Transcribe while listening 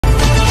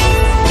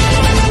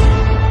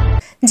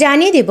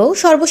জানিয়ে দেব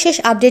সর্বশেষ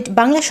আপডেট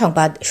বাংলা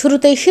সংবাদ।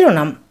 শুরুতেই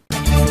শিরোনাম।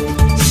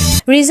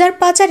 রিজার্ভ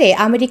পাচারে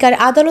আমেরিকার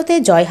আদালতে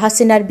জয়,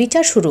 হাসিনার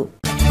বিচার শুরু।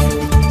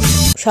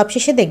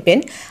 সবশেষে দেখবেন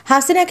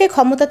হাসিনাকে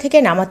ক্ষমতা থেকে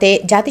নামাতে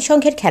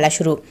জাতিসংঘের খেলা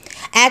শুরু।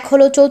 এক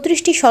হলো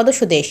 34টি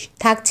সদস্য দেশ,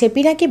 থাকছে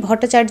পিনাকি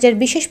ভট্টাচার্যের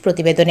বিশেষ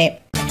প্রতিবেদনে।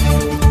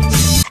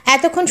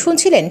 এতক্ষণ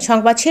শুনছিলেন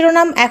সংবাদ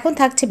শিরোনাম, এখন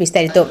থাকছে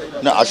বিস্তারিত।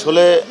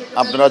 আসলে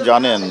আপনারা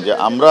জানেন যে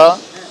আমরা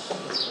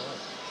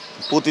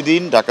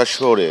প্রতিদিন ঢাকা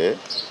শহরে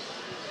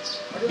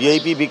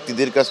ভিআইপি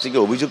ব্যক্তিদের কাছ থেকে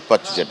অভিযোগ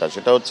পাচ্ছি,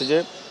 সেটা হচ্ছে যে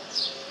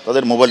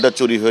তাদের মোবাইলটা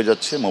চুরি হয়ে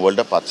যাচ্ছে,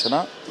 মোবাইলটা পাচ্ছে না।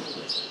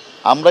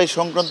 আমরা এই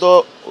সংক্রান্ত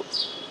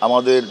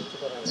আমাদের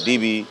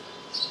ডিবি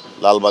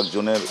লালবাগ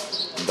জোনের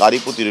গাড়ি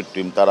প্রতিরোধ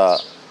টিম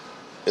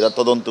এরা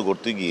তদন্ত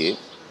করতে গিয়ে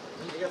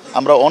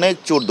আমরা অনেক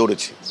চোর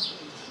ধরেছি,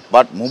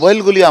 বাট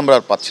মোবাইলগুলি আমরা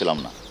আর পাচ্ছিলাম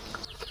না।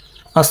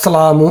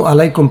 আসসালামু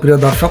আলাইকুম প্রিয়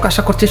দর্শক,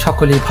 আশা করছি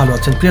সকলেই ভালো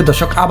আছেন। প্রিয়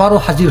দর্শক, আবারও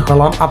হাজির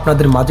হলাম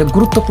আপনাদের মাঝে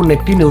গুরুত্বপূর্ণ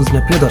একটি নিউজ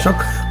নিয়ে। প্রিয় দর্শক,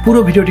 পুরো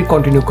ভিডিওটি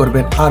কন্টিনিউ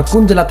করবেন, আর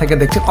কোন জেলা থেকে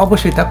দেখছেন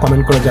অবশ্যই তা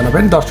কমেন্ট করে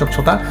জানাবেন দর্শক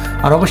শ্রোতা,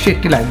 আর অবশ্যই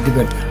একটি লাইক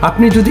দিবেন।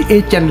 আপনি যদি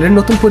এই চ্যানেলের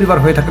নতুন পরিবার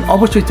হয়ে থাকেন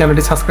অবশ্যই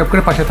চ্যানেলটি সাবস্ক্রাইব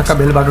করে পাশে থাকা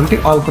বেল বাটনটি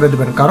অল করে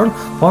দেবেন, কারণ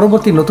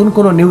পরবর্তী নতুন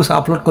কোনো নিউজ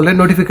আপলোড করলে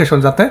নোটিফিকেশন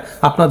যাতে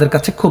আপনাদের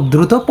কাছে খুব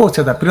দ্রুত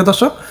পৌঁছে যায়। প্রিয়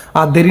দর্শক,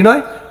 আর দেরি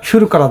নয়,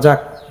 শুরু করা যাক।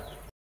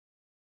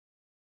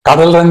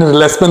 কাটাল রানীর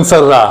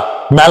লেসপেন্সাররা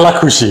মেলা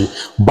খুশি,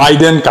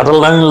 বাইডেন কাটাল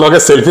রানীর লগে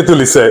সেলফি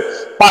তুলিছে,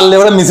 পারলে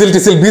ওরা মিছিল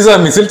টিছিল বিজয়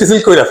মিছিল টিছিল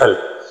কইরা ফেলে,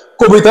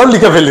 কবিতাও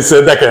লিখে ফেলিছে।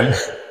 দেখেন,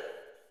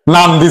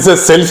 নাম দিছে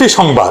সেলফি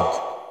সংবাদ।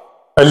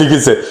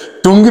 লিখেছে,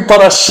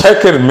 টুঙ্গিপাড়া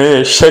শেখের মেয়ে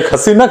শেখ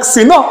হাসিনা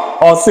চিনো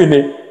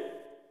অচিনি,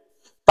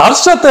 তার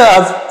সাথে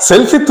আজ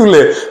সেলফি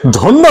তুলে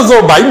ধন্য জো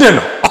বাইডেন।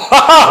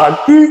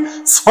 কি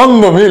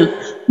ছন্দ মিল,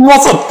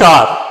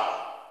 মচৎকার।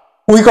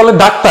 উই কলে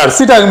ডাক্তার,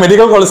 চিটাগাং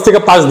মেডিকেল কলেজ থেকে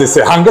পাস দিছে,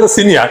 হাঙ্গের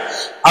সিনিয়র।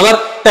 আবার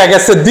ট্যাগ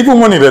আছে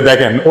দীপুমণিরে,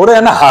 দেখেন ওরা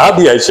এনে হাহা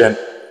দিয়ে আইসেন,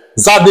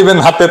 যা দিবেন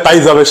হাতে তাই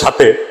যাবে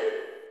সাথে।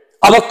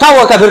 আবার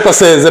কাওয়া কাদের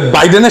কাছে যে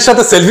বাইডেনের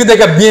সাথে সেলফি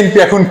দেখা বিএনপি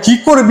এখন কি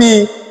করবি,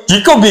 কি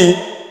কবি,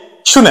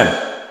 শুনেন।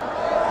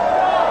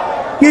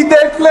 কি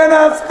দেখলেন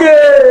আজকে?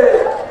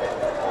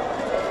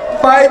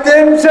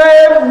 বাইডেন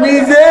সাহেব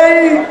নিজেই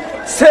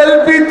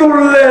সেলফি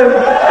তুললেন,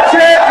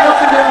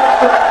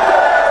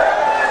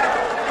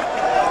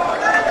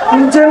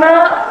 শুনছে না?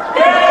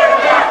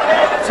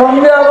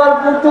 সঙ্গে আবার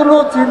পুতুলও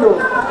ছিল।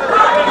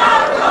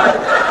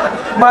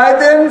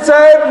 বাইডেন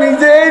সাহেব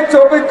নিজেই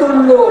ছবি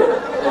তুললো।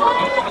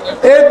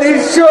 এ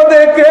দৃশ্য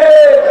দেখে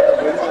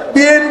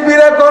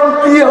বিএনপির এখন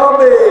কি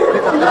হবে?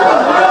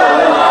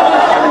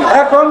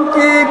 এখন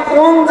কি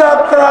কোন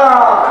যাত্রা?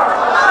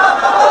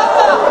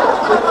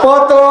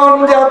 পতন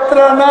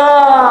যাত্রা না,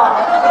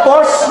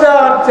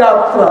 পশ্চাৎ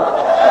যাত্রা।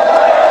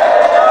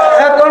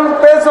 এখন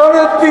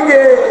পেছনের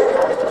দিকে,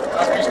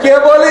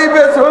 কেবলই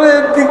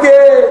পেছনের দিকে।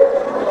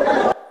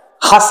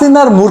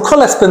 হাসিনার মূর্খ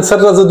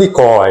লেসপেন্সাররা যদি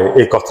কয়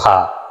এই কথা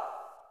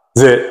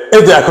যে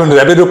এই যে এখন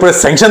র্যাবের উপরে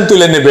স্যাংশন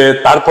তুলে নেবে,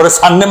 তারপরে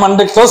সানডে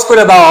মানডে ক্লোজ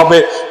করে দেওয়া হবে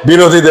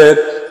বিরোধীদের,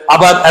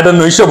 আবার একটা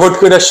নৈশ ভোট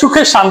করে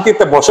সুখে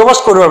শান্তিতে বসবাস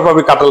করবার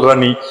পারবি কাটাল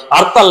রানী,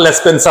 আর তার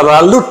লেসপেন্সাররা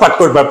লুটপাট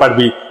করবার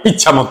পারবি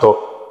ইচ্ছা মতো,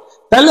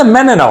 তাহলে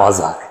মেনে নেওয়া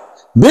যায়।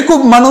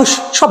 বেকুব মানুষ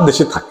সব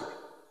দেশে থাকে,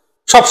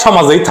 সব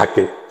সমাজেই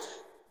থাকে।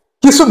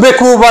 কিছু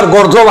বেকুব আর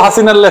গর্ধব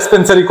হাসিনার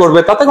লেসপেন্সারি করবে,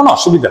 তাতে কোনো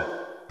অসুবিধা নেই।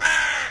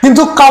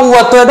 কিন্তু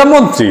কাউয়া তো এটা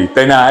মন্ত্রী,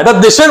 তাই না? এটা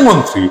দেশের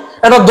মন্ত্রী,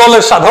 এটা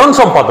দলের সাধারণ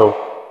সম্পাদক,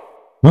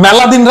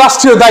 মেলাদিন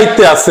রাষ্ট্রীয়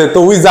দায়িত্বে আছে। তো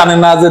ওই জানে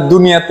না যে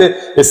দুনিয়াতে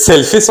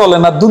সেলফি চলে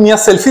না, দুনিয়া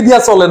সেলফি দিয়া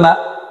চলে না।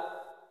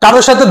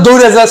 কারোর সাথে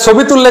দৌড়ে যায়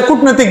ছবি তুললে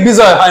কূটনৈতিক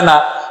বিজয় হয় না,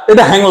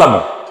 এটা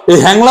হ্যাংলামো। এই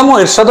হ্যাংলামো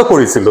এরশাদও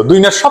করেছিল।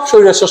 দুনিয়ার সব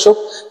শরীর শাসক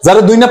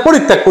যারা দুনিয়া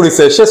পরিত্যাগ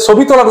করেছে, সে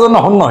ছবি তোলার জন্য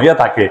হন্য হইয়া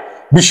থাকে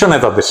বিশ্ব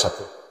নেতাদের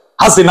সাথে।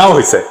 হাসিনাও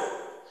হয়েছে।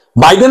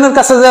 বাইডেনের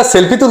কাছে যা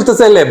সেলফি তুলতে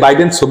চাইলে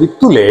বাইডেন ছবি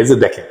তুলে যে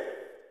দেখেন,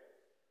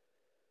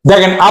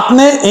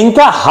 আপনি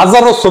ইনকা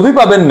হাজারো ছবি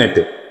পাবেন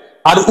নেটে।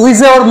 আর উই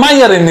যে ওর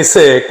মাইয়ারে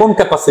নিছে, কোন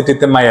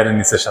ক্যাপাসিটিতে মাইয়ারে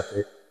নিছে সাথে?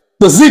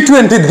 তো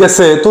G20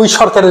 গেছে, তো ওই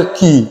সরকারের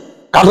কি?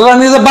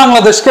 কাটারানি যে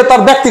বাংলাদেশকে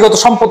তার ব্যক্তিগত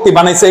সম্পত্তি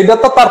বানাইছে, এটা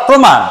তো তার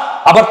প্রমাণ।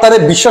 আবার তার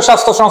বিশ্ব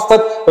স্বাস্থ্য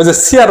সংস্থার ওই যে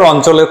সিআরও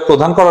অঞ্চলের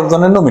প্রধান করার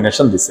জন্য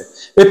নমিনেশন দিছে।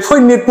 এই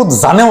ফৈনিরপুত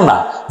জানেও না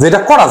যে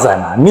এটা করা যায়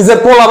না। নিজের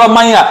পোলা বা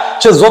মাইয়া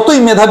সে যতই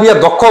মেধাবী আর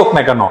দক্ষ হোক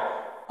না কেন,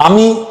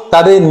 আমি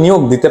তারে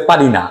নিয়োগ দিতে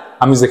পারি না।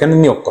 আমি যেখানে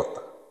নিয়োগ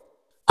করতাম,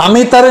 আমি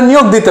তারে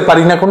নিয়োগ দিতে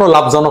পারি না কোনো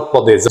লাভজনক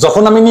পদে।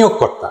 যখন আমি নিয়োগ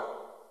করতাম,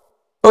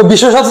 ওই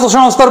বিশ্ব স্বাস্থ্য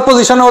সংস্থার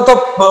পজিশনে তো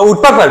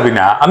উঠতে পারবি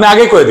না, আমি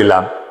আগে করে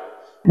দিলাম।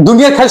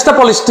 দুনিয়ার খাইস্টা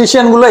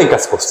পলিটিশিয়ান গুলো এই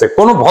কাজ করছে,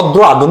 কোন ভদ্র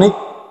আধুনিক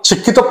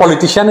শিক্ষিত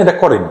পলিটিশিয়ান এটা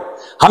করেনি।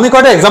 আমি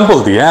কয়টা এক্সাম্পল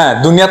দিই। হ্যাঁ,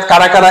 দুনিয়াত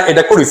কারা কারা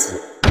এটা করেছে।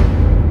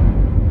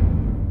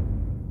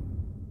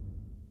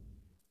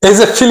 এই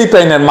যে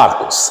ফিলিপাইনের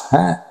মার্কোস,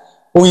 হ্যাঁ,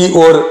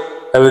 ওর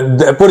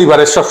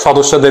পরিবারের সব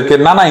সদস্যদেরকে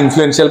নানা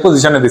ইনফ্লুয়েন্সিয়াল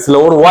পজিশনে দিছিল।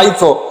 ওর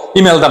ওয়াইফও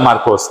ইমেলদা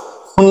মার্কোস,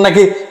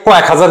 নাকি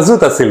কয়েক হাজার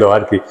জুতা ছিল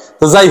আর কি।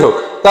 তো যাই হোক,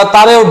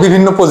 তারেও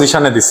বিভিন্ন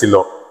পজিশনে দিছিল।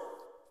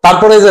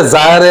 তারপরে যে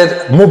জায়ারের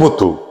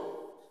মুবুতু,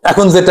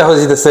 এখন যেটা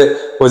হয়েছে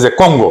ওই যে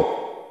কঙ্গো,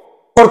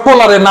 ওর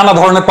পোলারে নানা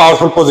ধরনের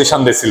পাওয়ারফুল পজিশন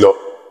দিছিল।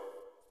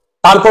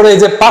 তারপরে এই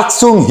যে পাক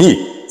চুং হি,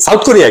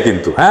 সাউথ কোরিয়া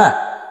কিন্তু, হ্যাঁ,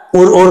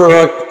 ওর ওর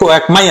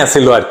এক মাইয়া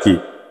ছিল আর কি,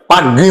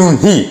 পাক গ্রিউন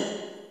হি।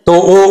 তো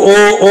ও ও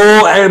ও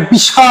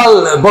বিশাল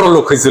বড়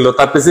লোক হয়েছিল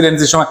তার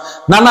প্রেসিডেন্সির সময়,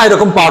 নানা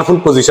এরকম পাওয়ারফুল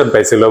পজিশন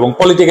পাইছিল এবং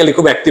পলিটিক্যালি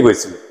খুব অ্যাক্টিভ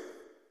হয়েছিল।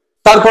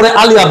 তারপরে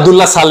আলী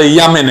আব্দুল্লাহ সালে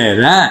ইয়ামেনের,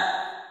 হ্যাঁ,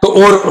 তো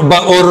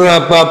ওর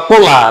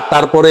পোলা,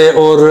 তারপরে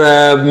ওর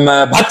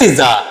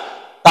ভাতিজা,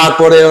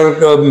 তারপরে ওর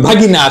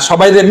ভাগিনা,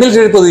 সবাই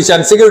মিলিটারি পজিশন,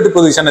 সিকিউরিটি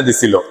পজিশনে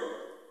দিছিল।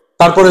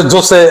 তারপরে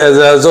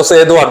জোসে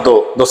এদুয়ার্দো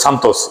দো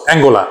সান্তোস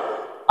অ্যাঙ্গোলা,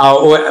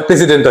 ও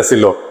প্রেসিডেন্ট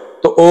ছিল।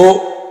 তো ও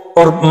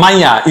ওর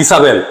মাইয়া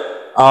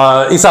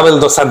ইসাবেল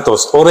দো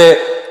সান্তোস ওরে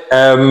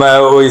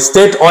ওই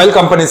স্টেট অয়েল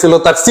কোম্পানি ছিল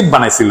তার চিফ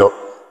বানাইছিল।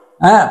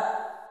 হ্যাঁ,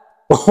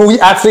 ওই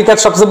আফ্রিকার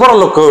সবচেয়ে বড়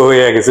লোক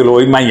হয়ে গেছিল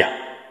ওই মাইয়া,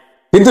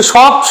 কিন্তু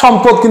সব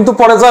সম্পদ কিন্তু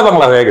পরে জয়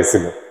বাংলা হয়ে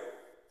গেছিল।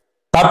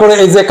 তারপরে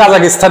এই যে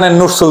কাজাকিস্তানের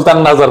নূর সুলতান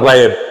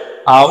নাজারবায়েভ,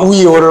 উই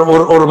ওর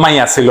ওর ওর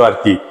মাইয়া ছিল আর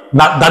কি,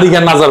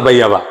 দারিগা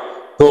নাজারবাইয়াবা।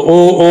 তো ও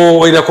ও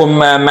ওই রকম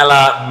মেলা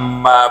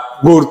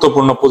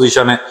গুরুত্বপূর্ণ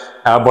পজিশনে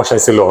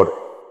বসাইছিল ওর।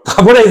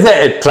 তারপরে এই যে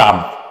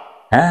ট্রাম্প,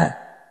 হ্যাঁ,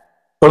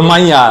 ওর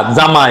মাইয়া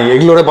জামাই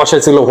এগুলোরে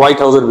বসাইছিল হোয়াইট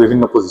হাউসের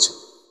বিভিন্ন পজিশন।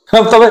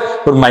 তবে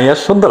ওর মাইয়া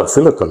সুন্দর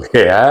ছিল কলে,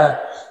 হ্যাঁ।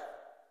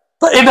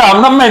 তো এটা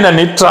আমরা মাইনা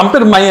নিই,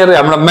 ট্রাম্পের মাইয়ারে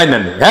আমরা মাইনা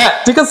নিই, হ্যাঁ,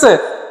 ঠিক আছে।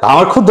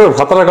 আমার ক্ষুদ্র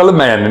ভাতারা গেলে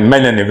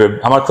মাইনা নিবে,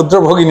 আমার ক্ষুদ্র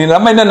ভগিনীরা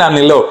মাইনা না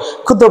নিলেও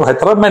ক্ষুদ্র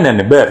ভাইতারা মাইনা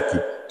নিবে আর কি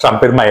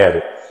ট্রাম্পের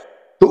মাইয়ারে।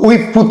 তো ওই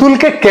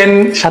পুতুলকে কেন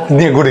সাথে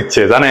নিয়ে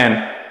ঘুরিচ্ছে জানেন?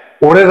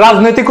 ওরে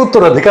রাজনৈতিক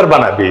উত্তরাধিকার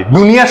বানাবি।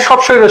 দুনিয়ার সব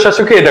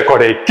স্বৈরশাসকই এটা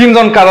করে। কিম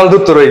জন কারাল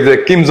উত্তর, ওই যে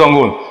কিম জং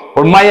উন,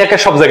 ওর মাইয়াকে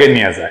সব জায়গায়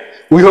নিয়ে যায়।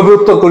 ওই হবে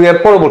উত্তর কোরিয়ার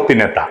পরবর্তী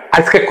নেতা।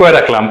 আজকে কয়ে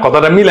রাখলাম,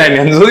 কথাটা মিলাই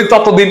নেন, যদি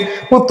ততদিন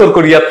উত্তর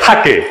কোরিয়া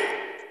থাকে।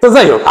 তো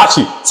যাই হোক,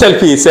 আসি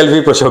সেলফি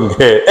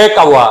প্রসঙ্গে।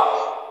 কাওয়া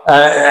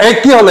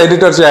কি হলো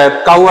এডিটর সাহেব,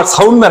 কাওয়ার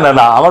সাউন্ড নেন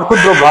না? আমার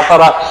ক্ষুদ্র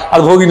ভ্রাতারা আর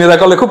ভগিনীরা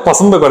কলে খুব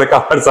পছন্দ করে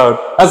কাওয়ার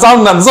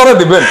সাউন্ড নেন, জোরে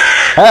দিবেন।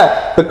 হ্যাঁ,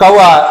 তো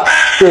কাওয়া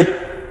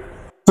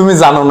তুমি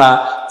জানো না,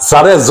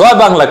 যারে জয়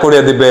বাংলা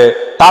করিয়া দিবে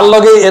তার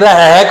লগে এরা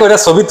হ্যাঁ করে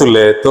ছবি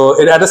তুলে। তো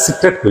এটা একটা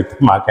সিক্রেট হইতে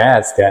মাক। হ্যাঁ,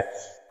 আজকে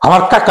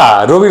আমার কাকা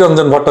রবি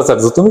রঞ্জন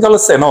ভট্টাচার্য, তুমি কালো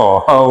চেনো,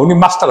 উনি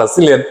মাস্টার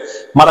ছিলেন,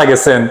 মারা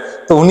গেছেন।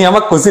 তো উনি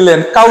আমাকে খুঁজছিলেন,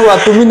 কাউয়া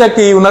তুমি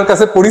নাকি উনার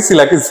কাছে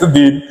পড়িছিলা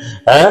কিছুদিন?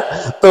 হ্যাঁ,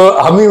 তো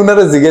আমি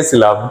উনারে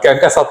জিজ্ঞেছিলাম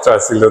কেনকা ছাত্র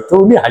ছিল। তো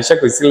উনি হাইসা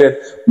কইছিলেন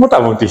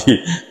মোটামুটি।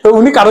 তো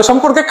উনি কারো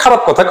সম্পর্কে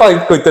খারাপ কথা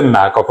কইতেন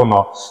না কখনো,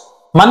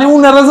 মানে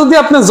উনারা যদি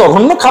আপনি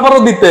জঘন্য খাবারও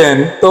দিতেন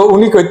তো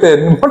উনি কইতেন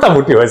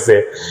মোটামুটি হয়েছে।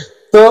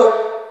 তো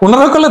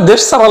উনারা কলে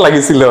দেশ ছাড়া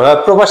লাগিছিল,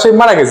 প্রবাসে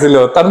মারা গেছিল,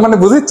 তার মানে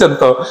বুঝিচ্ছেন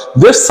তো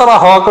দেশ ছাড়া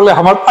হওয়া কলে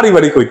আমার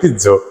পারিবারিক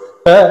ঐতিহ্য।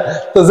 হ্যাঁ,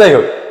 তো যাই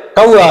হোক,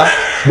 কাউয়া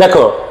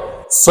দেখো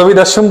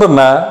ছবিটা সুন্দর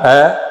না?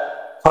 হ্যাঁ,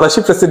 ফরাসি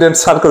প্রেসিডেন্ট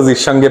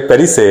সার্কোজির সঙ্গে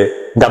প্যারিসে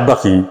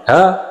গাদ্দাফি।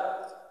 হ্যাঁ,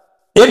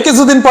 এর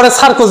কিছুদিন পরে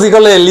সার্কোজি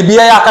গলে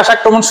লিবিয়ায় আকাশ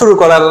আক্রমণ শুরু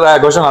করার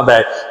ঘোষণা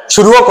দেয়,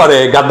 শুরুও করে।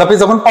 গাদ্দাফি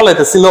যখন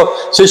পলাইতেছিল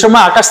সেই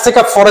সময় আকাশ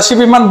থেকে ফরাসি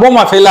বিমান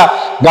বোমা ফেলা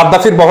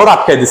গাদ্দাফির বহর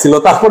আটকাই দিছিল।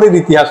 তারপরের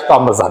ইতিহাস তো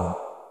আমরা জানি।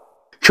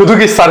 শুধু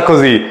কি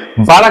সার্কোজি,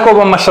 বারাক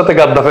ওবামার সাথে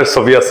গাদ্দাফির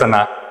ছবি আছে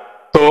না?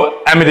 তো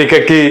আমেরিকা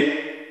কি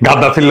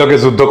গাদ্দাফির লগে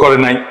যুদ্ধ করে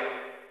নাই?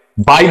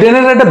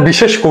 বাইডেনের একটা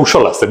বিশেষ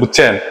কৌশল আছে,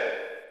 বুঝছেন?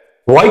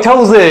 হোয়াইট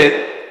হাউসে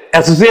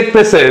অ্যাসোসিয়েট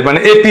প্রেসের মানে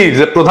এপির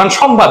যে প্রধান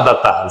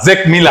সংবাদদাতা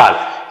জেক মিলার,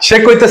 সে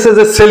কইতেছে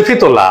যে সেলফি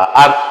তোলা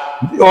আর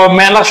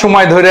মেলা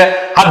সময় ধরে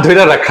হাত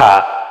ধরে রাখা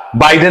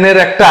বাইডেনের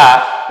একটা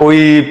ওই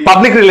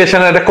পাবলিক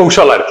রিলেশনের একটা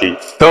কৌশল আর কি।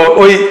 তো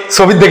ওই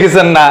ছবি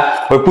দেখেছেন না,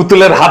 ওই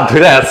পুতুলের হাত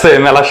ধরে আছে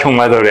মেলা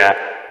সময় ধরে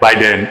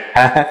বাইডেন।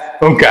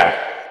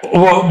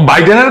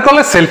 বাইডেনের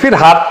কলে সেলফির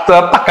হাত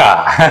পাকা।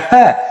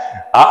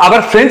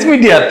 আবার ফ্রেঞ্চ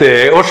মিডিয়াতে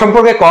ওর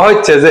সম্পর্কে কয়া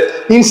হচ্ছে যে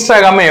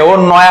ইনস্টাগ্রামে ওর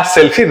নয়া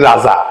সেলফির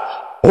রাজা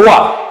হওয়া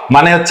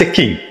মানে হচ্ছে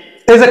কিং।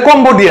 এই যে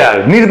কম্বোডিয়ার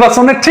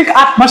নির্বাচনের ঠিক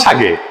 8 মাস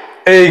আগে,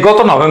 এই গত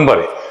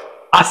নভেম্বরে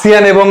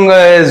আসিয়ান এবং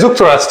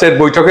যুক্তরাষ্ট্রের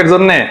বৈঠকের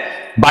জন্য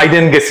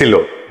বাইডেন গেছিল,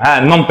 হ্যাঁ,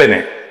 নমপেনে।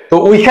 তো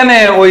ওইখানে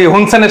ওই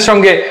হুনসেনের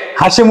সঙ্গে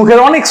হাসি মুখের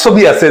অনেক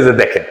ছবি আছে যে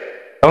দেখেন,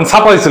 এখন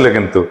ছাপা হয়েছিল,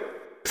 কিন্তু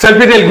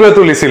সেলফি টেলগুলো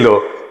তুলেছিল।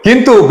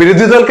 কিন্তু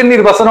বিরোধী দলকে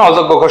নির্বাচনে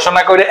অযোগ্য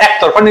ঘোষণা করে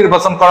একতরফা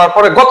নির্বাচন করার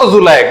পরে গত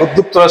জুলাই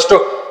যুক্তরাষ্ট্র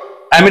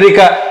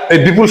আমেরিকা এই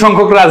বিপুল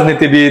সংখ্যক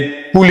রাজনীতিবিদ,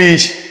 পুলিশ,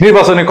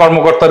 নির্বাচনী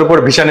কর্মকর্তার উপর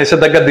ভিসা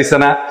নিষেধাজ্ঞা দিছে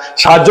না,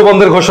 সাহায্য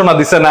বন্ধের ঘোষণা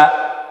দিছে না।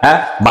 হ্যাঁ,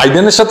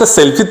 বাইডেনের সাথে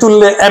সেলফি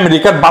তুললে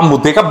আমেরিকার বাম্বু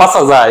থেকে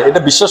বাঁচা যায়, এটা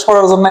বিশ্বাস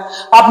করার জন্য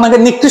আপনাকে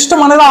নিকৃষ্ট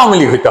মানের আওয়ামী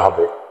লীগ হইতে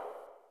হবে।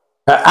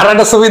 আর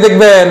একটা ছবি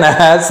দেখবেন,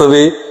 হ্যাঁ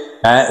ছবি,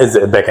 হ্যাঁ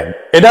দেখেন,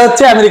 এটা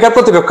হচ্ছে আমেরিকার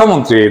প্রতিরক্ষা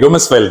মন্ত্রী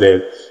রুমেসফেল্ডের,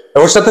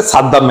 ওর সাথে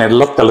সাদ্দামের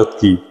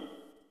লটকালটকি।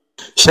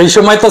 সেই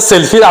সময় তো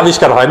সেলফির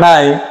আবিষ্কার হয়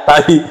নাই,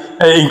 তাই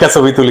ইনকা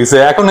ছবি তুলিছে।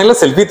 এখন এলে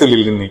সেলফি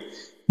তুলিনি।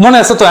 মনে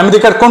আছে তো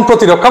আমেরিকার কোন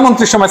প্রতিরক্ষা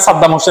মন্ত্রীর সময়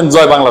সাদ্দাম হোসেন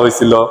জয় বাংলা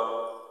হয়েছিল?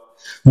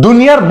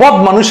 দুনিয়ার বদ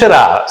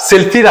মানুষেরা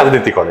সেলফি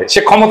রাজনীতি করে। সে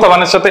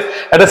ক্ষমতাবানের সাথে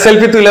একটা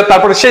সেলফি তুলে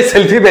তারপরে সেই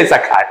সেলফি বেচা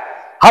খায়।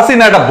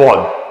 হাসিনা একটা বদ,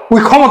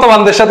 ওই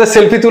ক্ষমতাবানদের সাথে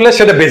সেলফি তুলে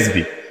সেটা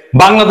বেচবি।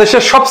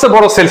 বাংলাদেশের সবচেয়ে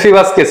বড় সেলফি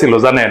বাজ কে ছিল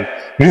জানেন?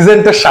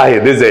 রিজেন্টের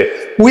শাহেদ। এই যে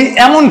ওই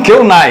এমন কেউ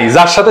নাই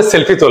যার সাথে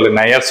সেলফি তোলে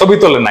নাই আর ছবি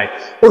তোলে নাই।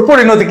 ওর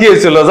পরিণতি কি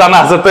হয়েছিল জানা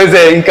আছে তো? এই যে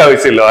ইনকা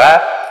হয়েছিল, হ্যাঁ,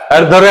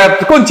 আর ধরে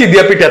কঞ্চি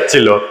দিয়ে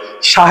পিটাচ্ছিল।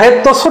 শাহেদ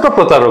তো ছোট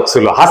প্রতারক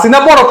ছিল, হাসিনা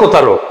বড়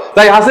প্রতারক,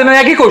 তাই হাসিনা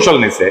একই কৌশল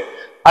নিছে।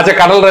 আচ্ছা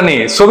কাটাল রানী,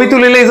 ছবি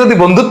তুলিলেই যদি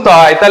বন্ধুত্ব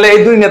হয়, তাহলে এই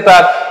দুই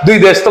নেতার দুই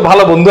দেশ তো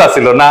ভালো বন্ধু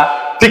আছিল না,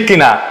 ঠিক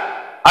কিনা?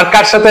 আর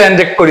কার সাথে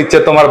ইনজেক্ট করিচ্ছে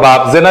তোমার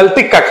বাপ? General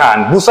tikka Khan,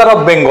 বুসার of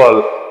Bengal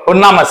ওর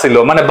নাম আছিল,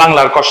 মানে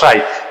বাংলার কসাই।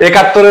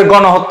 ৭১-এর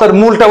গণহত্যার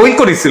মূলটা ওই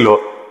করেছিল।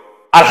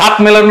 আর হাত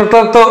মেলানোটা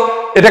তো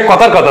এটা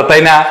কথার কথা,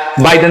 তাই না?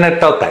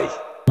 বাইডেনেরটাও তাই।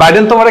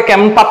 বাইডেন তোমার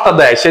কেমন পাত্তা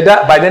দেয় সেটা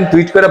বাইডেন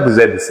টুইট করে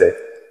বুঝাই দিছে।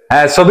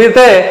 হ্যাঁ,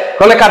 ছবিতে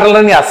কলে কাটাল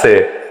রানী আছে,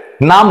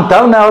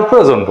 নামটাও নেওয়ার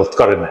প্রয়োজন বোধ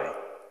করে নাই,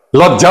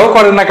 লজ্জাও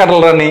করে না কাটাল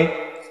রানী।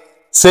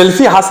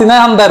 সেলফি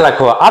হাসিনায় আন্দায়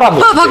রাখো আর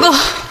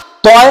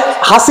তয়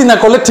হাসিনা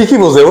করলে ঠিকই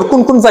বোঝে ওর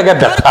কোন কোন জায়গায়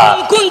ব্যথা,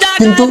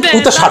 কিন্তু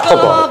ওই তো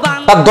স্বার্থপর।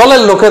 তার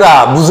দলের লোকেরা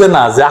বুঝে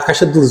না যে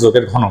আকাশের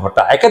দুর্যোগের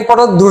ঘনঘটা একের পর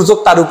দুর্যোগ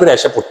তার উপরে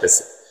এসে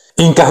পড়তেছে।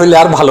 ইনকা হইলে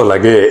আর ভালো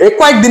লাগে। এই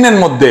কয়েকদিনের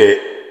মধ্যে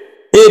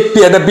এপি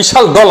একটা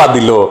বিশাল দলা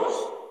দিল,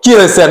 কি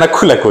হয়েছে না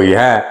খুলে কই।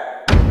 হ্যাঁ,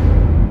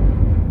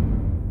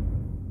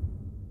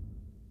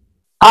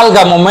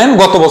 আলগা মোমেন্ট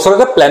গত বছর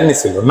একটা প্ল্যান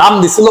নিছিল, নাম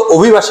দিছিল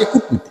অভিবাসী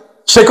কূটনীতি।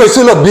 সে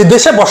কইছিল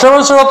বিদেশে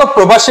বসবাসরত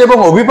প্রবাসী এবং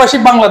অভিবাসী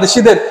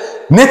বাংলাদেশিদের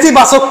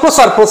নেতিবাচক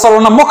প্রচার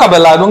প্রচারণা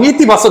মোকাবেলা এবং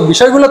ইতিবাচক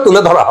বিষয়গুলো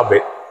তুলে ধরা হবে।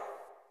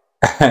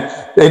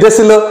 এটা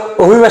ছিল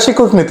অভিবাসী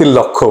কূটনীতির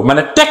লক্ষ্য,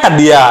 মানে টাকা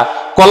দিয়া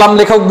কলাম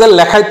লেখকদের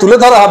লেখায় তুলে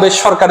ধরা হবে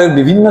সরকারের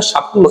বিভিন্ন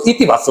সাফল্য,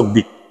 ইতিবাচক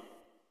দিক।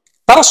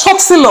 তারা সব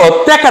ছিল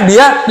টাকা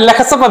দিয়া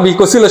লেখা চাপাবি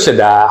করছিল,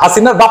 সেটা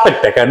হাসিনার বাপের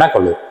টাকায় না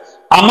করলে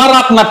আমার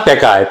আপনার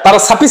টাকায় তারা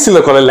ছাপিছিল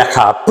করে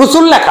লেখা,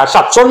 প্রচুর লেখা,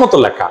 ৭০০-র মতো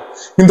লেখা।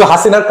 কিন্তু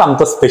হাসিনার কাম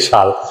তো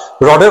স্পেশাল,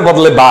 রডের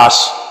বদলে বাঁশ,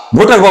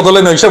 ভোটের বদলে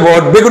নৈশ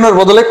ভোট, বেগুনের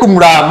বদলে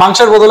কুমড়া,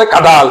 মাংসের বদলে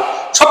কাঁঠাল,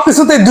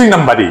 সবকিছুতে ২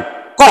 নাম্বারই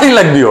কয়ই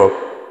লাগবিও,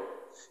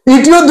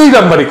 ইটিও ২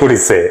 নাম্বারই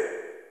করেছে।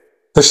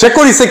 তো সে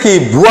করেছে কি,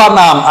 ভুয়া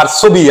নাম আর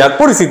ছবি আর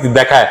পরিচিতি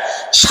দেখায়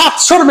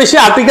 ৭০০-র বেশি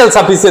আর্টিকেল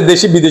ছাপিয়েছে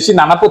দেশি বিদেশি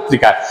নানা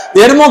পত্রিকায়।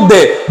 এর মধ্যে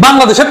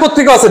বাংলাদেশের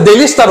পত্রিকা আছে,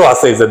 ডেইলি স্টারও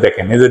আছে, এই যে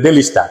দেখেন, এই যে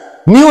ডেইলি স্টার,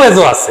 নিউ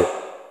এজও আছে।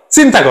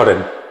 চিন্তা করেন,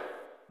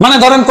 মানে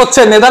ধরেন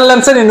করছে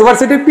নেদারল্যান্ডসের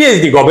ইউনিভার্সিটির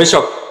পিএইচডি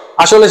গবেষক,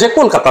 আসলে সে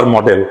কলকাতার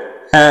মডেল।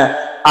 হ্যাঁ,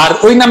 আর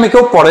ওই নামে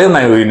কেউ পড়েও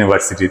নাই ওই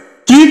ইউনিভার্সিটির।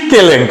 কি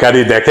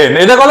কেলেঙ্কারি দেখেন,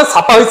 এটা বলে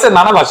ছাপা হয়েছে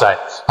নানা ভাষায়।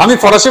 আমি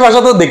ফরাসি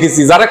ভাষাতেও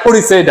দেখেছি, যারা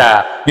করেছে এটা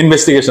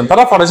ইনভেস্টিগেশন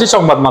তারা ফরাসি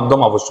সংবাদ মাধ্যম,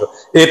 অবশ্য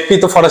এপি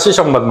তো ফরাসি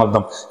সংবাদ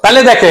মাধ্যম।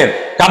 তাহলে দেখেন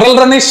কাটাল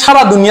রানীর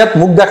সারা দুনিয়াত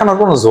মুখ দেখানোর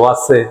কোনো জো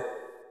আছে?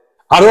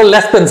 আর ওর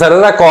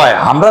লেসপেন্সারেরা কয়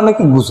আমরা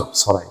নাকি গুজব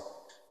ছড়াই।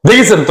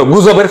 দেখেছেন তো,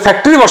 গুজবের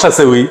ফ্যাক্টরি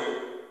বসাছে ওই,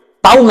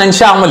 তাও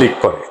মানুষে আওয়ামী লীগ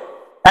করে।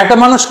 একটা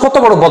মানুষ কত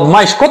বড়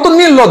বদমাইশ, কত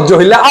নির্লজ্জ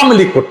হইলে আওয়ামী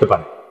লীগ করতে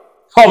পারে?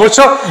 অবশ্য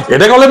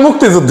এটা বলে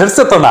মুক্তিযুদ্ধের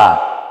চেতনা,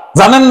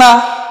 জানেন না?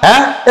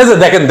 হ্যাঁ, এই যে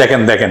দেখেন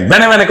দেখেন দেখেন,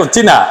 বেনে বেনে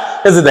করছি না,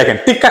 এই যে দেখেন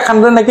টিক্কা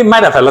খানরে নাকি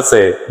মাইরা ফেলেছে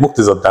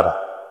মুক্তিযোদ্ধারা,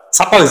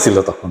 ছাপা হয়েছিল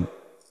তখন।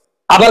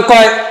 আবার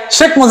কয়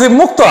শেখ মুজিব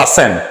মুক্ত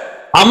আছেন,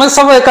 আমার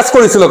সবাই কাজ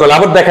করেছিল বলে।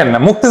 আবার দেখেন না,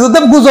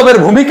 মুক্তিযুদ্ধের গুজবের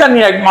ভূমিকা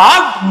নিয়ে এক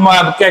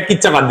মহা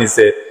কিচ্ছা বাদ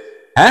দিছে।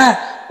 হ্যাঁ,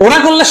 ওরা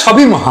করলে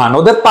সবই মহান,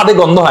 ওদের পাদে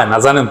গন্ধ হয় না,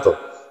 জানেন তো।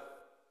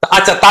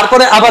 আচ্ছা,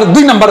 তারপরে আবার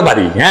 ২ নাম্বার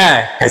বাড়ি, হ্যাঁ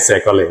খাইছে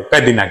কলে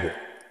কয়েকদিন আগে।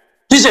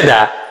 কি সেটা?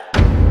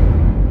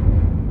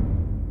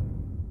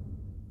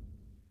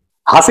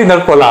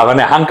 হাসিনার পোলা,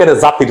 মানে হাঙ্কারের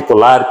জাতির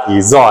পোলা আর কি,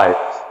 জয়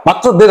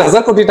মাত্র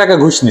 ১,৫০০ কোটি টাকা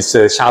ঘুষ নিচ্ছে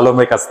শাহ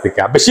আলমের কাছ থেকে।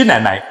 বেশি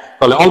নেয় নাই,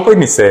 বলে অল্পই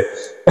নিচ্ছে,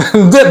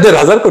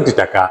 ১,৫০০ কোটি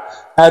টাকা।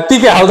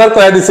 টিকে হালদার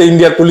কয়ে দিছে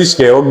ইন্ডিয়ার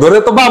পুলিশকে, ও ধরে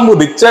তো বাম্বু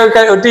দিচ্ছে,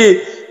 ওটি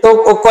তো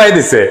ও কয়ে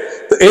দিছে।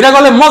 তো এটা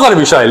বলে মজার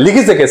বিষয়,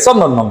 লিখেছে কে?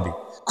 চন্দন নন্দী।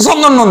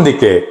 চন্দন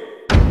নন্দীকে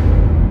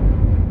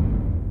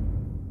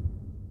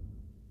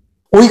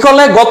ওই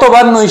কলে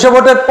গতবার নৈশ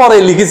ভোটের পরে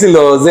লিখেছিল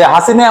যে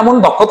হাসিনা এমন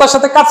দক্ষতার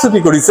সাথে কারচুপি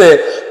করেছে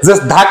যে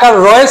ঢাকার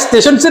রয়্যাল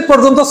স্টেশন সিট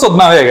পর্যন্ত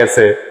চোদনা হয়ে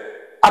গেছে।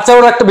 আচ্ছা,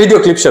 ওর একটা ভিডিও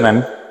ক্লিপ শোনেন।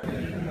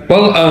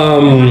 Well,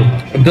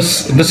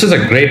 this is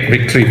a great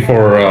victory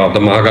for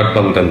the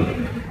Mahagathbandhan.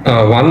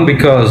 One,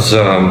 because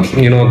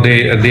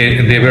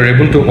they were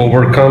able to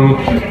overcome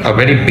a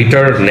very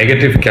bitter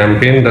negative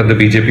campaign that the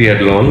BJP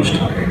had launched,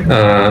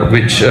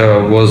 which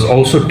was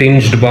also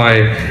tinged by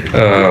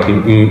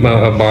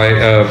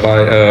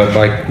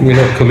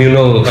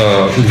communal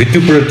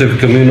vituperative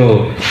communal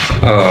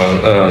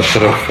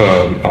sort of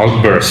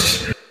outbursts.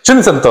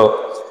 শুনেছেন তো,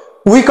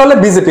 we কলে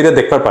BJP রে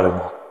দেখতে পারে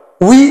না।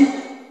 We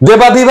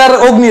দেবাদিবার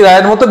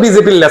অগ্নিরায়ের মতো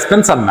বিজেপির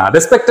লেসপেন্সার না,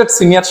 রেসপেক্টেড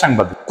সিনিয়র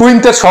সাংবাদিক,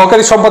 কুইন্টের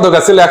সহকারী সম্পাদক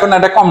আছে, এখন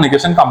একটা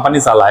কমিউনিকেশন কোম্পানি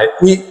চালায়।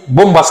 উই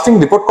বোম বাস্টিং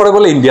রিপোর্ট করে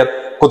বলে ইন্ডিয়ার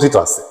কথিত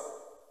আছে,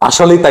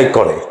 আসলেই তাই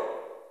করে।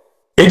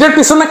 এটার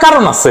পিছনে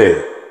কারণ আছে,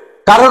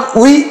 কারণ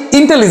উই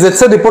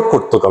ইন্টেলিজেন্সের রিপোর্ট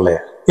করতে গেলে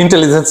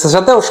ইন্টেলিজেন্সের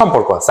সাথে ওর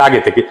সম্পর্ক আছে আগে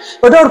থেকে,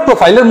 ওটা ওর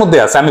প্রোফাইলের মধ্যে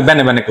আছে, আমি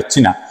ব্যানে ব্যানে করছি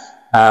না।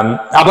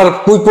 আবার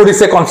উই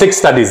পড়িছে কনফ্লিক্ট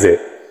স্টাডিজে,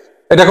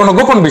 এটা কোনো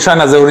গোপন বিষয়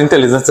না যে ওর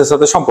ইন্টেলিজেন্সের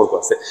সাথে সম্পর্ক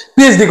আছে।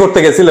 পিএইচডি করতে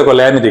গেছিল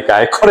বলে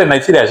আমেরিকায়, করে নাই,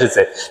 ফিরে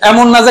আসিছে।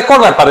 এমন না যে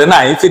করবার পারে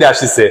নাই, ফিরে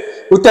আসিছে।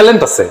 ওই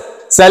ট্যালেন্ট আছে,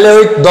 চাইলে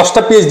ওই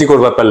 10টা পিএইচডি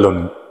করবার পারল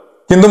না,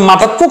 কিন্তু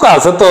মাথার পোকা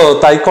আছে তো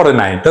তাই করে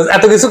নাই।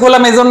 এত কিছু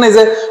করলাম এই জন্য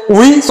যে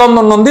উই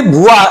চন্দন নন্দী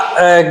ভুয়া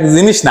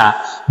জিনিস না,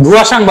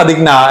 ভুয়া সাংবাদিক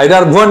না, এটা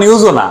আর ভুয়া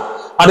নিউজও না,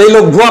 আর এই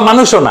লোক ভুয়া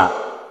মানুষও না।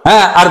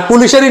 হ্যাঁ, আর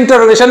পুলিশের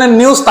ইন্টারোগেশনের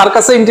নিউজ তার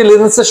কাছে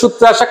ইন্টেলিজেন্সের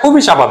সূত্রে আসা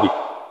খুবই স্বাভাবিক।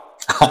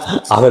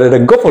 আবার একটা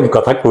গোপন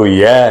কথা কই,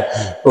 হ্যাঁ,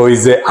 ওই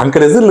যে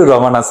আঙ্কেল জিল্লুর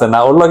রহমান আছে না,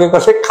 ওর লগে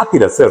কষে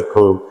খাতির আছে ওর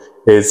খুব,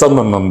 এই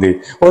চন্দন নন্দী,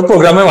 ওর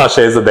প্রোগ্রামেও আসে,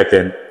 এই যে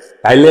দেখেন।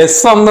 তাইলে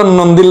চন্দন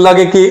নন্দীর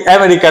লগে কি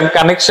আমেরিকান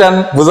কানেকশন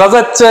বোঝা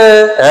যাচ্ছে?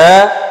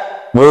 হ্যাঁ,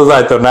 বোঝা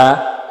যায় তো না?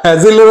 হ্যাঁ,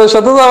 জিল্লুরের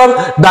সাথে তো আবার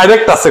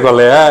ডাইরেক্ট আছে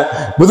বলে, হ্যাঁ,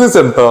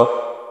 বুঝেছেন তো?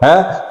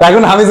 হ্যাঁ,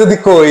 এখন আমি যদি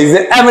কই যে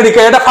আমেরিকা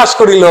এটা ফাঁস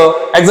করিল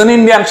একজন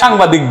ইন্ডিয়ান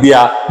সাংবাদিক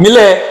দিয়া,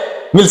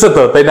 মিলছে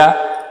তো, তাই না?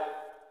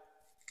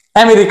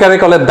 আমেরিকারে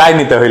কলে দায়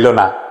নিতে হইল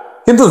না,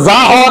 কিন্তু যা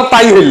হওয়ার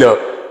তাই হইল।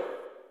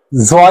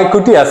 জয়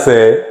কুটি আছে,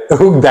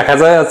 দেখা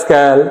যায়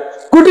আজকাল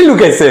কুটি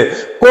লুকাইছে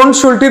কোন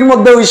শুলটির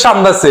মধ্যে, ওই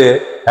সামলাছে,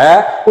 হ্যাঁ,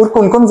 ওর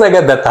কোন কোন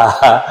জায়গায় ব্যথা,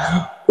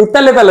 ওই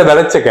পেলে পেলে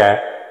বেড়াচ্ছে কে।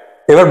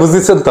 এবার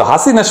বুঝেছেন তো,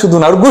 হাসিনা শুধু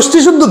না, ওর গোষ্ঠী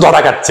শুধু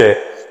ধরা খাচ্ছে।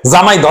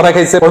 জামাই ধরা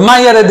খাইছে, ওর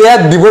মাইয়ারে দেয়া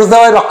ডিভোর্স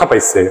দেওয়ায় রক্ষা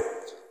পাইছে,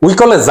 ওই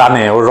কলে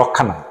জানে ওর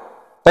রক্ষা নাই,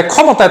 তাই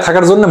ক্ষমতায়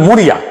থাকার জন্য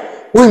মরিয়া,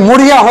 ওই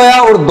মরিয়া হয়ে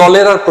ওর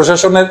দলের আর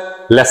প্রশাসনের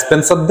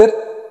লেসপেন্সারদের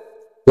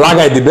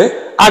লাগাই দিবে,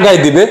 আগাই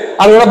দিবে,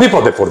 আর ওরা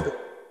বিপদে পড়বে।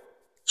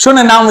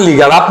 শোনেন আওয়ামী লীগ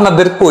আর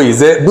আপনাদের কই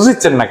যে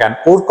বুঝিচ্ছেন না কেন,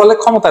 ওর কলে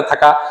ক্ষমতায়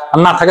থাকা আর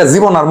না থাকা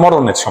জীবন আর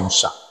মরণের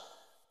সমস্যা।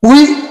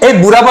 উই এই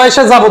বুড়া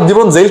বয়সে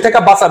যাবজ্জীবন জেল থেকে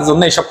বাঁচার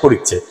জন্য এইসব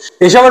করিচ্ছে।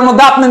 এসবের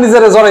মধ্যে আপনি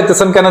নিজেরা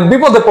জড়াইতেছেন কেন?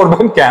 বিপদে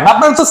পড়বেন কেন?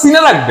 আপনার তো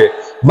চিনে রাখবে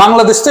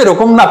বাংলাদেশ তো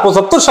এরকম না,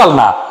 75 সাল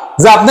না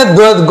যে আপনি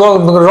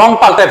রং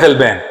পাল্টায়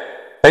ফেলবেন,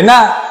 তাই না?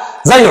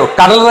 যাই হোক,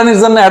 কাডল রানীর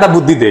জন্য একটা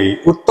বুদ্ধি দেই,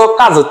 উত্তর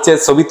কাজ হচ্ছে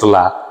ছবি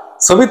তোলা,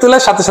 ছবি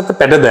তোলার সাথে সাথে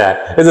প্যাডে দেয়,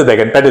 এই যে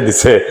দেখেন প্যাডে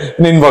দিচ্ছে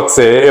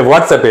ইনবক্সে,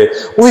 হোয়াটসঅ্যাপে।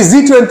 ওই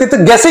G20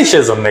 গেছেই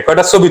সেজন্য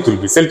কয়টা ছবি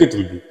তুলবি, সেলফি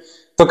তুলবি।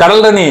 তো কাডল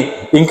রানী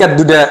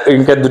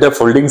ইনকার দুটা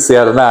ফোল্ডিং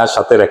চেয়ার না,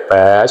 সাথে একটা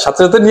সাথে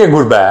সাথে নিয়ে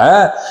ঘুরবা,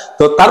 হ্যাঁ।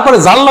 তো তারপরে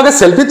যার লগে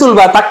সেলফি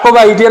তুলবা তাক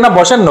কবা ইটিয়া না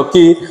বসেন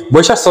নাকি,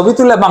 বৈশাখ ছবি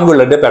তুলে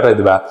বাংলাদেশে পাঠাই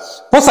দিবা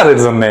প্রচারের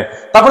জন্য।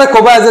 তারপরে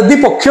কবা যে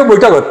দ্বিপক্ষীয়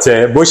বৈঠক হচ্ছে,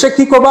 বৈশাখ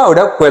কি কবা,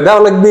 ওটা কয়ে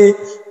দেওয়া লাগবি,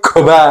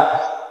 কবা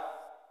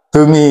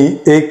তুমি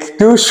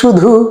একটু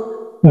শুধু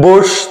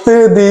বসতে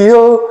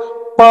দিও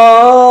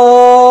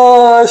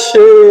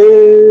পাশে।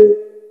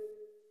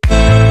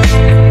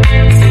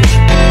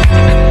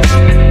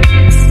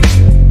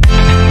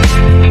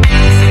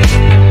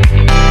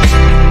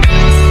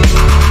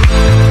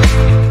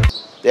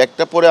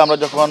 একটা পরে আমরা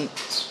যখন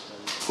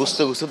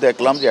খুঁজতে খুঁজতে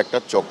দেখলাম যে একটা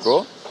চক্র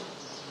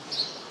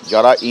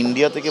যারা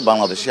ইন্ডিয়া থেকে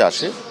বাংলাদেশে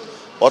আসে,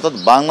 অর্থাৎ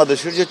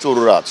বাংলাদেশের যে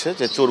চোররা আছে,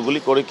 যে চোরগুলি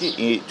করে কি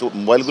এই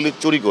মোবাইলগুলি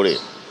চুরি করে,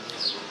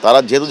 তারা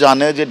যেহেতু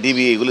জানে যে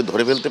ডিবি এগুলি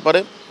ধরে ফেলতে পারে,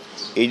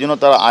 এই জন্য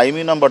তারা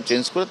আইএমই নাম্বার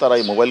চেঞ্জ করে তারা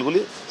এই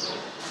মোবাইলগুলি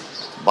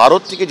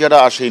ভারত থেকে যারা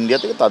আসে ইন্ডিয়া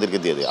থেকে তাদেরকে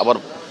দিয়ে দেয়। আবার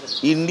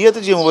ইন্ডিয়াতে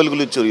যে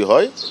মোবাইলগুলি চুরি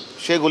হয়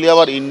সেগুলি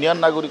আবার ইন্ডিয়ান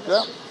নাগরিকরা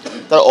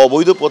তারা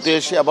অবৈধ পথে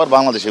এসে আবার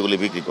বাংলাদেশে এগুলি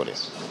বিক্রি করে।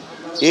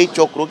 এই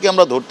চক্রকে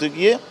আমরা ধরতে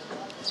গিয়ে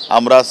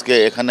আমরা আজকে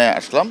এখানে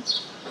আসলাম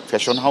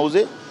ফ্যাশন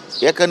হাউসে।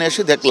 এখানে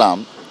এসে দেখলাম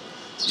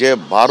যে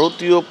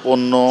ভারতীয়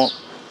পণ্য,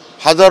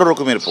 হাজার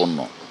রকমের পণ্য,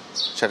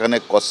 সেখানে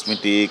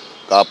কসমেটিক,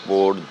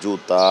 কাপড়,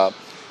 জুতা,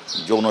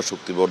 যৌন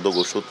শক্তিবর্ধক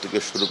ওষুধ থেকে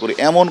শুরু করে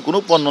এমন কোনো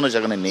পণ্য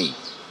সেখানে নেই।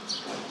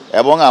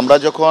 এবং আমরা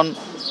যখন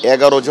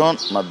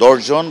 10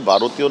 জন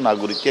ভারতীয়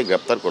নাগরিককে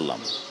গ্রেপ্তার করলাম,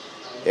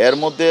 এর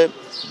মধ্যে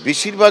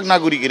বেশিরভাগ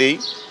নাগরিকেরই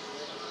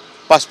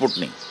পাসপোর্ট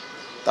নেই।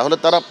 তাহলে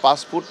তারা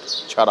পাসপোর্ট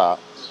ছাড়া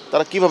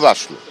তারা কিভাবে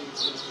আসলো,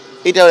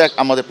 এটাও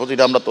আমাদের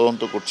প্রতিটা আমরা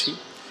তদন্ত করছি।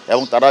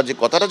 এবং তারা যে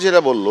কথাটা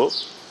যেটা বললো,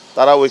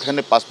 তারা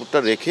ওইখানে পাসপোর্টটা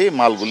রেখে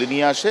মালগুলি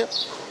নিয়ে আসে,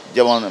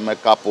 যেমন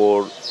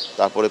কাপড়,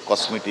 তারপরে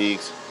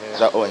কসমেটিক্স,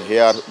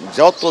 হেয়ার,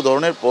 যত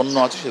ধরনের পণ্য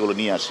আছে সেগুলো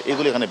নিয়ে আসে,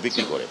 এগুলো এখানে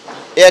বিক্রি করে।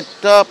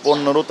 একটা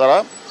পণ্যেরও তারা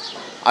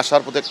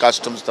আসার পথে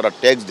কাস্টমস তারা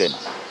ট্যাক্স দেয় না।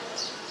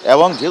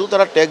 এবং যেহেতু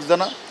তারা ট্যাক্স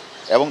দেয় না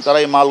এবং তারা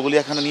এই মালগুলি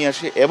এখানে নিয়ে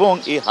আসে, এবং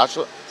এই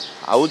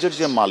হাউজের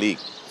যে মালিক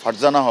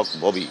ফারজানা হক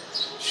ববি,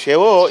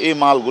 সেও এই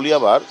মালগুলি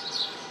আবার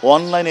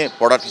অনলাইনে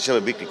প্রোডাক্ট হিসেবে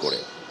বিক্রি করে।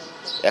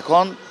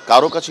 এখন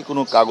কারো কাছে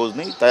কোনো কাগজ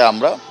নেই, তাই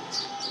আমরা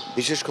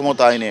বিশেষ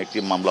ক্ষমতা আইনে একটি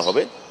মামলা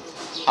হবে।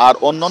 আর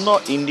অন্যান্য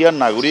ইন্ডিয়ান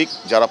নাগরিক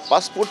যারা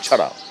পাসপোর্ট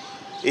ছাড়া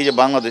এই যে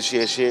বাংলাদেশে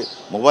এসে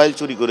মোবাইল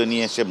চুরি করে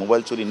নিয়ে এসে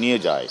মোবাইল চুরি নিয়ে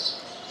যায়,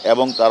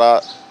 এবং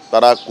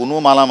তারা কোনো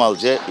মালামাল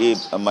যে এই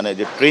মানে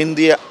যে ট্রেন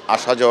দিয়ে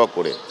আসা যাওয়া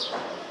করে,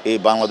 এই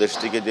বাংলাদেশ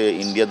থেকে যে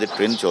ইন্ডিয়াতে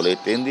ট্রেন চলে,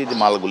 ট্রেন দিয়ে যে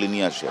মালগুলি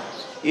নিয়ে আসে,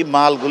 এই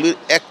মালগুলির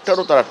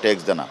একটারও তারা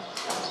ট্যাক্স দেয় না।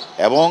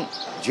 এবং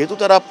যেহেতু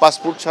তারা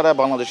পাসপোর্ট ছাড়া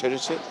বাংলাদেশে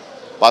এসেছে,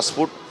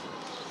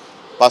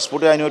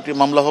 পাসপোর্টে আইনেও একটি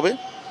মামলা হবে।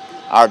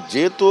 আর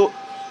যেহেতু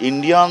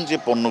ইন্ডিয়ান যে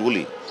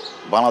পণ্যগুলি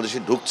বাংলাদেশে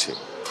ঢুকছে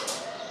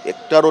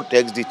একটারও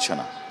ট্যাক্স দিচ্ছে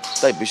না,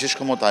 তাই বিশেষ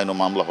ক্ষমতা আইনও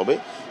মামলা হবে।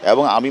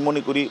 এবং আমি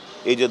মনে করি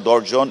এই যে 10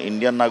 জন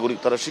ইন্ডিয়ান নাগরিক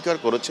তারা স্বীকার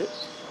করেছে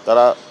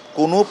তারা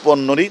কোনো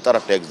পণ্যরই তারা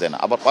ট্যাক্স দেয় না।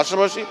 আবার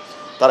পাশাপাশি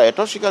তারা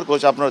এটাও স্বীকার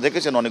করেছে, আপনারা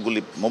দেখেছেন অনেকগুলি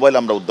মোবাইল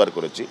আমরা উদ্ধার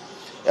করেছি,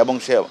 এবং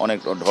সে অনেক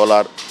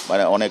ডলার,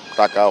 মানে অনেক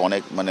টাকা,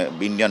 অনেক মানে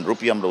ইন্ডিয়ান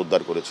রুপি আমরা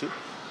উদ্ধার করেছি।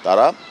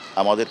 তারা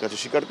আমাদের কাছে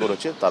স্বীকার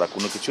করেছে তারা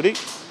কোনো কিছুরই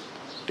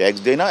ট্যাক্স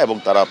দেয় না, এবং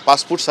তারা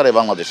পাসপোর্ট ছাড়াই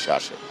বাংলাদেশে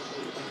আসে।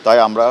 তাই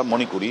আমরা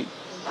মনে করি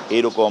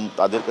এইরকম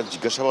তাদের কাছে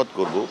জিজ্ঞাসাবাদ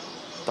করব,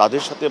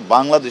 তাদের সাথে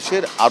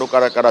বাংলাদেশের আরও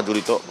কারা কারা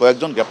জড়িত।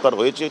 কয়েকজন গ্রেপ্তার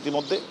হয়েছে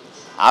ইতিমধ্যে,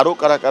 আরও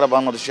কারা কারা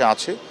বাংলাদেশে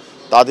আছে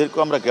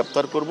তাদেরকেও আমরা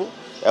গ্রেপ্তার করব,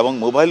 এবং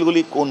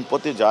মোবাইলগুলি কোন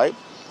পথে যায়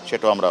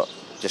সেটাও আমরা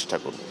চেষ্টা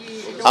করব।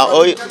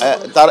 ওই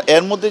তার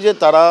এর মধ্যে যে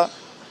তারা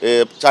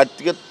 4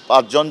 থেকে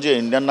 5 জন যে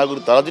ইন্ডিয়ান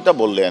নাগরিক তারা যেটা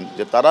বললেন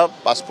যে তারা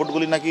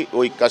পাসপোর্টগুলি নাকি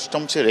ওই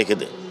কাস্টমসে রেখে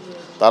দেয়,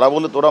 তারা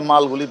বলে তোরা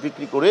মালগুলি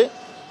বিক্রি করে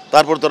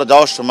তারপর তারা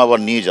যাওয়ার সময় আবার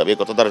নিয়ে যাবে, এ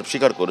কথা তারা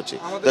স্বীকার করেছে।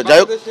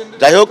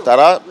 যাই হোক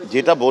তারা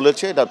যেটা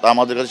বলেছে এটা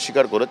আমাদের কাছে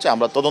স্বীকার করেছে,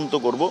 আমরা তদন্ত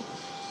করব,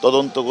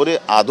 তদন্ত করে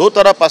আদৌ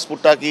তারা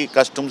পাসপোর্টটা কি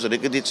কাস্টমসে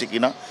রেখে দিচ্ছে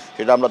কিনা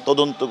সেটা আমরা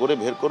তদন্ত করে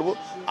বের করব।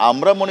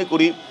 আমরা মনে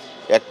করি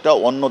একটা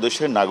অন্য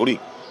দেশের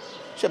নাগরিক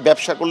সে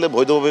ব্যবসা করলে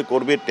বৈধভাবে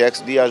করবে, ট্যাক্স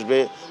দিয়ে আসবে,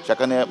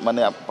 সেখানে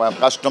মানে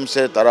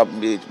কাস্টমসে তারা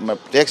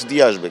ট্যাক্স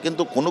দিয়ে আসবে,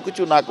 কিন্তু কোনো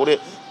কিছু না করে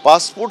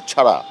পাসপোর্ট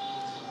ছাড়া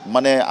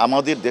মানে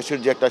আমাদের দেশের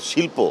যে একটা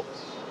শিল্প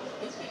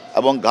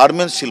এবং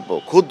গার্মেন্টস শিল্প,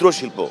 ক্ষুদ্র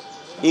শিল্প,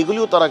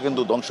 এগুলিও তারা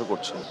কিন্তু ধ্বংস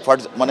করছে।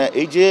 মানে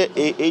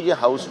এই যে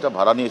হাউসটা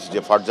ভাড়া নিয়েছে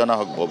যে ফারজানা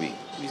হক ববি,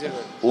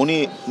 উনি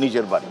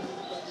নিজের বাড়ি,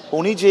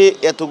 উনি যে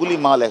এতগুলি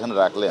মাল এখানে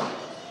রাখলেন,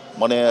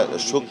 মানে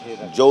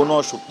যৌন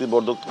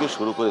শক্তিবর্ধক থেকে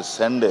শুরু করে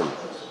স্যান্ডেল,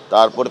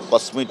 তারপরে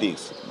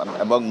কসমেটিক্স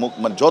এবং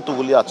মানে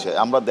যতগুলি আছে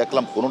আমরা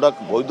দেখলাম কোনোটা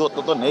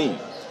বৈধতা তো নেই,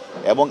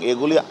 এবং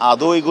এগুলি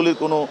আদৌ এগুলির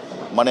কোনো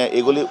মানে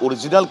এগুলি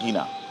অরিজিনাল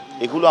কিনা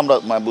এগুলো আমরা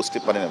বুঝতে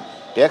পারি না,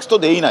 ট্যাক্স তো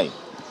দেই নাই।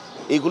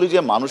 এগুলি যে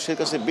মানুষের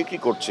কাছে বিক্রি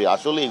করছে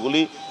আসলে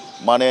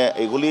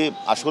এগুলি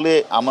আসলে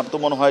আমার তো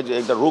মনে হয় যে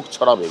একটা রোগ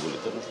ছড়াবে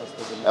এগুলিতে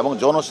এবং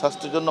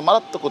জনস্বাস্থ্যের জন্য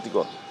মারাত্মক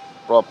ক্ষতিকর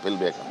প্রভাব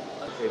ফেলবে। এখানে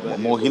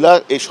মহিলা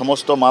এই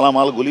সমস্ত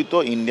মালামালগুলি তো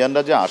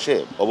ইন্ডিয়ানরা যে আসে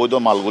অবৈধ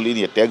মালগুলি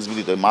নিয়ে ট্যাক্স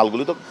বিধিত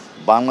মালগুলি তো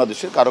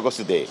বাংলাদেশের কারো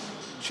কাছে দেয়,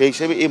 সেই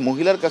হিসেবে এই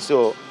মহিলার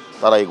কাছেও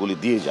তারা এগুলি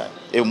দিয়ে যায়,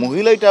 এই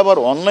মহিলা এটা আবার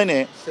অনলাইনে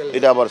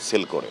এটা আবার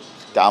সেল করে।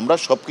 তা আমরা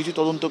সব কিছু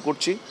তদন্ত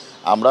করছি,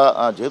 আমরা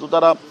যেহেতু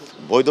তারা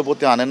বৈধ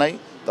পথে আনে নাই,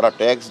 তারা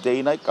ট্যাক্স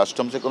দেয় নাই,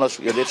 কাস্টমসে কোনো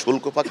এদের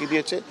শুল্ক ফাঁকি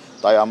দিয়েছে,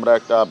 তাই আমরা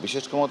একটা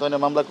বিশেষ ক্ষমতায়নে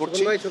মামলা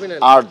করছি।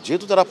 আর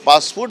যেহেতু তারা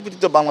পাসপোর্ট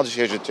ভিত্তিতে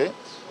বাংলাদেশে এসেছে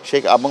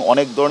এবং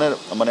অনেক ধরনের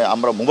মানে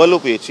আমরা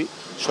মোবাইলও পেয়েছি,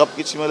 সব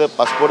কিছু মিলে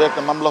পাসপোর্টের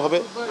একটা মামলা হবে,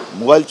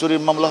 মোবাইল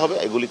চুরির মামলা হবে,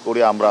 এগুলি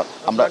করে আমরা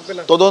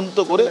তদন্ত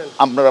করে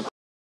আপনারা